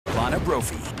Alana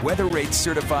Brophy, weather rates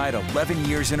certified 11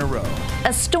 years in a row.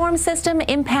 A storm system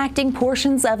impacting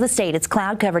portions of the state. It's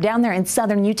cloud cover down there in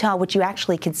southern Utah, which you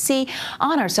actually can see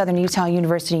on our Southern Utah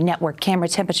University Network camera.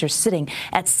 Temperatures sitting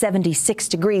at 76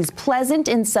 degrees. Pleasant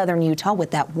in southern Utah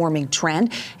with that warming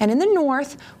trend. And in the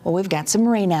north, well, we've got some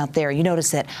rain out there. You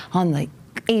notice it on the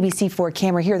ABC4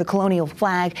 camera here, the Colonial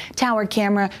Flag Tower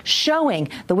camera showing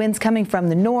the winds coming from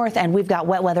the north, and we've got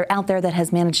wet weather out there that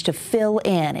has managed to fill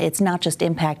in. It's not just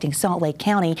impacting Salt Lake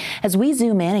County. As we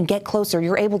zoom in and get closer,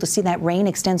 you're able to see that rain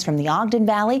extends from the Ogden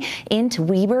Valley into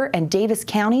Weber and Davis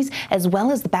counties, as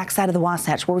well as the backside of the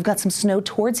Wasatch, where we've got some snow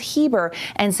towards Heber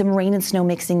and some rain and snow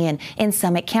mixing in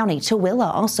Summit County. Tooele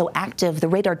also active. The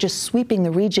radar just sweeping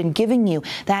the region, giving you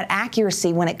that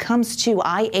accuracy when it comes to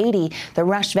I-80, the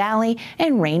Rush Valley,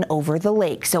 and rain over the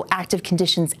lake. So active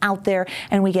conditions out there,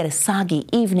 and we get a soggy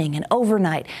evening and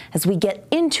overnight as we get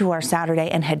into our Saturday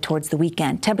and head towards the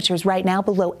weekend. Temperatures right now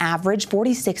below average,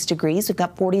 46 degrees. We've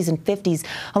got 40s and 50s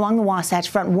along the Wasatch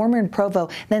Front, warmer in Provo,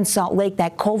 then Salt Lake.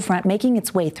 That cold front making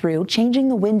its way through, changing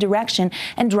the wind direction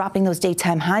and dropping those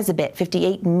daytime highs a bit.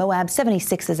 58 in Moab,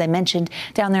 76, as I mentioned,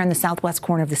 down there in the southwest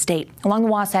corner of the state. Along the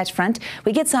Wasatch Front,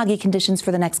 we get soggy conditions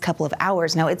for the next couple of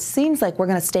hours. Now, it seems like we're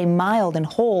going to stay mild and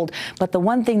hold, but the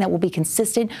one thing that will be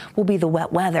consistent will be the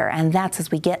wet weather, and that's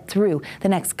as we get through the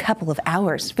next couple of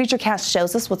hours. Futurecast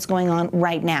shows us what's going on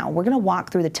right now. We're going to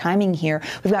walk through the timing here.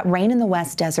 We've got rain in the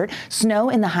West Desert, snow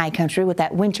in the high country with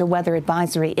that winter weather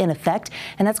advisory in effect,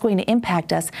 and that's going to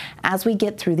impact us as we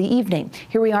get through the evening.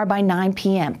 Here we are by 9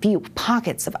 p.m. Few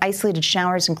pockets of isolated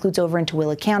showers includes over into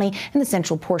Willa County and the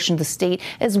central portion of the state,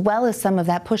 as well as some of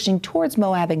that pushing towards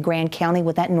Moab and Grand County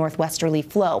with that northwesterly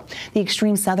flow. The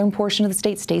extreme southern portion of the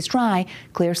state stays dry,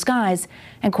 clear skies,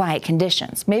 and quiet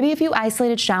conditions. Maybe a few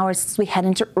isolated showers as we head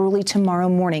into early tomorrow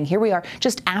morning. Here we are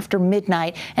just after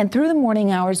midnight, and through the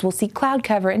morning hours we'll see cloud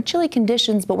cover and chilly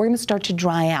conditions, but we're going to start to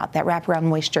dry out. That wraparound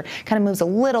moisture kind of moves a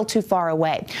little too far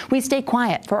away. We stay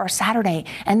quiet for our Saturday,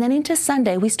 and then into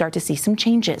Sunday we start to see some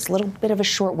changes. A little bit of a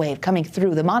short wave coming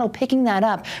through. The model picking that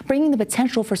up, bringing the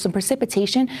potential for some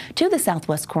precipitation to the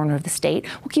southwest corner of the state.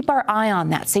 We'll keep our eye on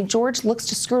that. St. George looks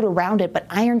to skirt around it, but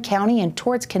Iron County and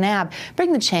towards Kanab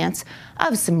bring the chance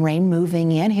of some rain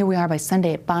moving in. Here we are by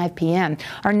Sunday at 5 p.m.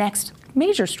 Our next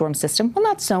major storm system, well,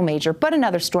 not so major, but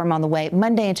another storm on the way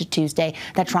Monday into Tuesday.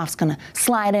 That trough's going to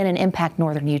slide in and impact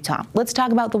northern Utah. Let's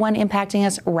talk about the one impacting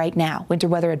us right now. Winter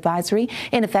weather advisory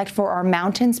in effect for our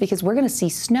mountains because we're going to see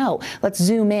snow. Let's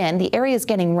zoom in. The area is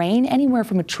getting rain anywhere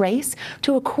from a trace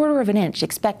to a quarter of an inch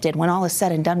expected when all is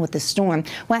said and done with the storm.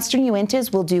 Western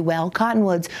Uintas will do well.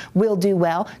 Cottonwoods will do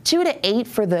well. 2 to 8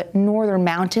 for the northern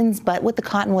mountains, but with the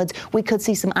Cottonwoods, we could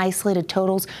see some isolated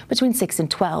totals between 6 and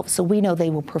 12. So we know they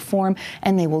will perform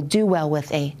and they will do well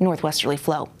with a northwesterly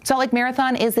flow. Salt Lake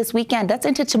Marathon is this weekend. That's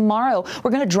into tomorrow. We're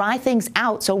going to dry things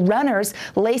out, so runners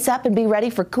lace up and be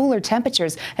ready for cooler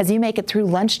temperatures as you make it through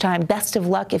lunchtime. Best of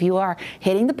luck if you are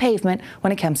hitting the pavement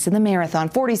when it comes to the marathon.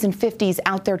 40s and 50s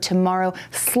out there tomorrow.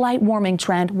 Slight warming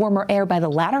trend, warmer air by the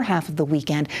latter half of the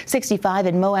weekend. 65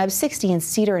 in Moab, 60 in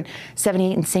Cedar, and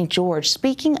 78 in St. George.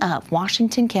 Speaking of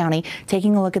Washington County,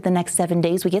 taking a look at the next 7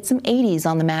 days, we get some 80s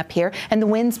on the map here and the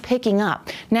winds picking up.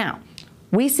 Now,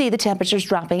 we see the temperatures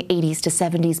dropping 80s to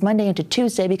 70s Monday into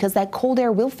Tuesday because that cold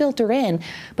air will filter in,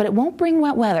 but it won't bring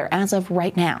wet weather as of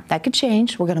right now. That could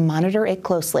change. We're going to monitor it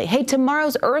closely. Hey,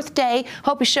 tomorrow's Earth Day.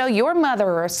 Hope you show your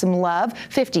mother some love.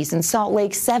 50s in Salt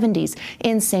Lake, 70s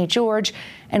in St. George,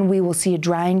 and we will see a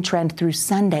drying trend through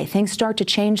Sunday. Things start to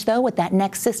change, though, with that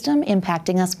next system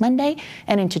impacting us Monday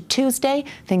and into Tuesday.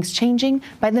 Things changing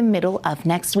by the middle of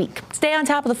next week. Stay on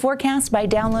top of the forecast by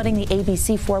downloading the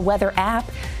ABC4 Weather app.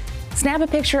 Snap a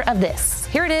picture of this.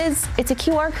 Here it is. It's a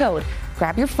QR code.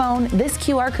 Grab your phone. This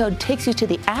QR code takes you to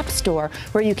the App Store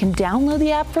where you can download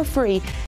the app for free